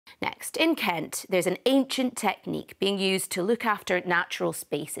Next, in Kent, there's an ancient technique being used to look after natural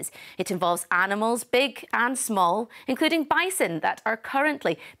spaces. It involves animals, big and small, including bison, that are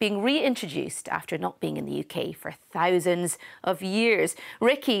currently being reintroduced after not being in the UK for thousands of years.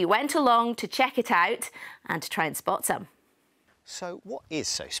 Ricky went along to check it out and to try and spot some. So what is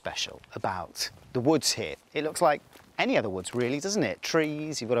so special about the woods here? It looks like any other woods really, doesn't it?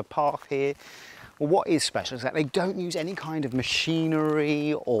 Trees, you've got a path here. Well, what is special is that they don't use any kind of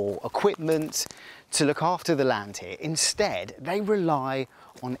machinery or equipment to look after the land here. Instead, they rely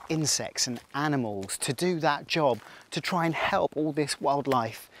on insects and animals to do that job, to try and help all this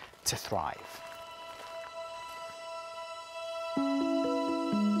wildlife to thrive.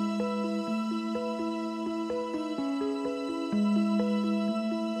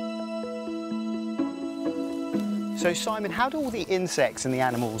 So Simon, how do all the insects and the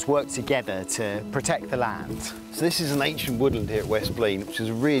animals work together to protect the land? So this is an ancient woodland here at West Blean, which is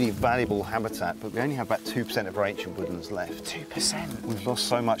a really valuable habitat, but we only have about 2% of our ancient woodlands left. 2%? We've lost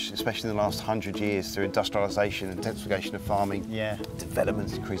so much, especially in the last 100 years, through industrialisation, intensification of farming,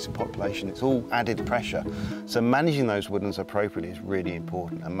 development, increase in population. It's all added pressure. So managing those woodlands appropriately is really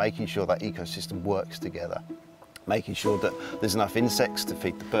important, and making sure that ecosystem works together. Making sure that there's enough insects to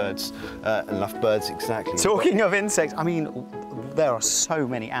feed the birds, enough birds exactly. Talking of insects, I mean, there are so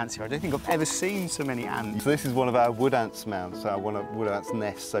many ants here. I don't think I've ever seen so many ants. So this is one of our wood ants mounds, one of wood ants'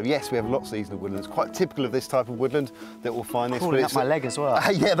 nests. So yes, we have lots of these in the woodlands. Quite typical of this type of woodland that we'll find this. Crawling up my leg as well.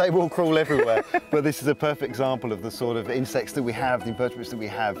 Yeah, they will crawl everywhere. But this is a perfect example of the sort of insects that we have, the invertebrates that we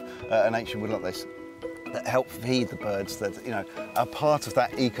have an ancient woodland like this, that help feed the birds, that are part of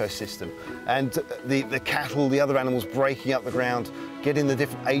that ecosystem. And the cattle, the other animals breaking up the ground, getting the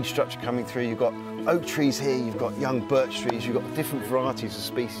different age structure coming through. You've got oak trees here, you've got young birch trees, you've got different varieties of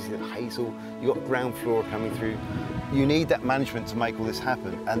species here, hazel, you've got ground flora coming through. You need that management to make all this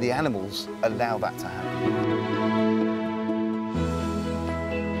happen, and the animals allow that to happen.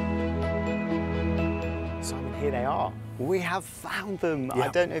 Simon, here they are. We have found them. Yeah. I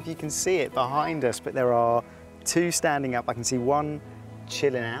don't know if you can see it behind us, but there are two standing up. I can see one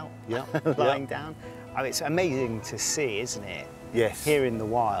chilling out, lying down. Oh, it's amazing to see, isn't it? Yes. Here in the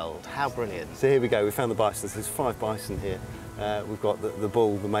wild. How brilliant. So here we go, we found the bison. There's 5 bison here. We've got the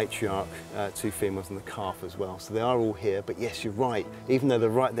bull, the matriarch, 2 females and the calf as well. So they are all here, but yes, you're right. Even though they're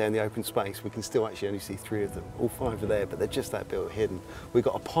right there in the open space, we can still actually only see 3 of them. All 5 are there, but they're just that bit hidden. We've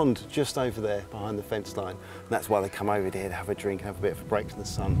got a pond just over there behind the fence line. And that's why they come over here to have a drink, have a bit of a break from the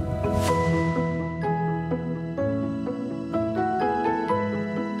sun.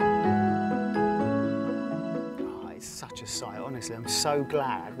 Such a sight, honestly. I'm so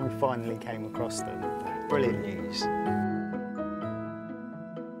glad we finally came across them. Brilliant news.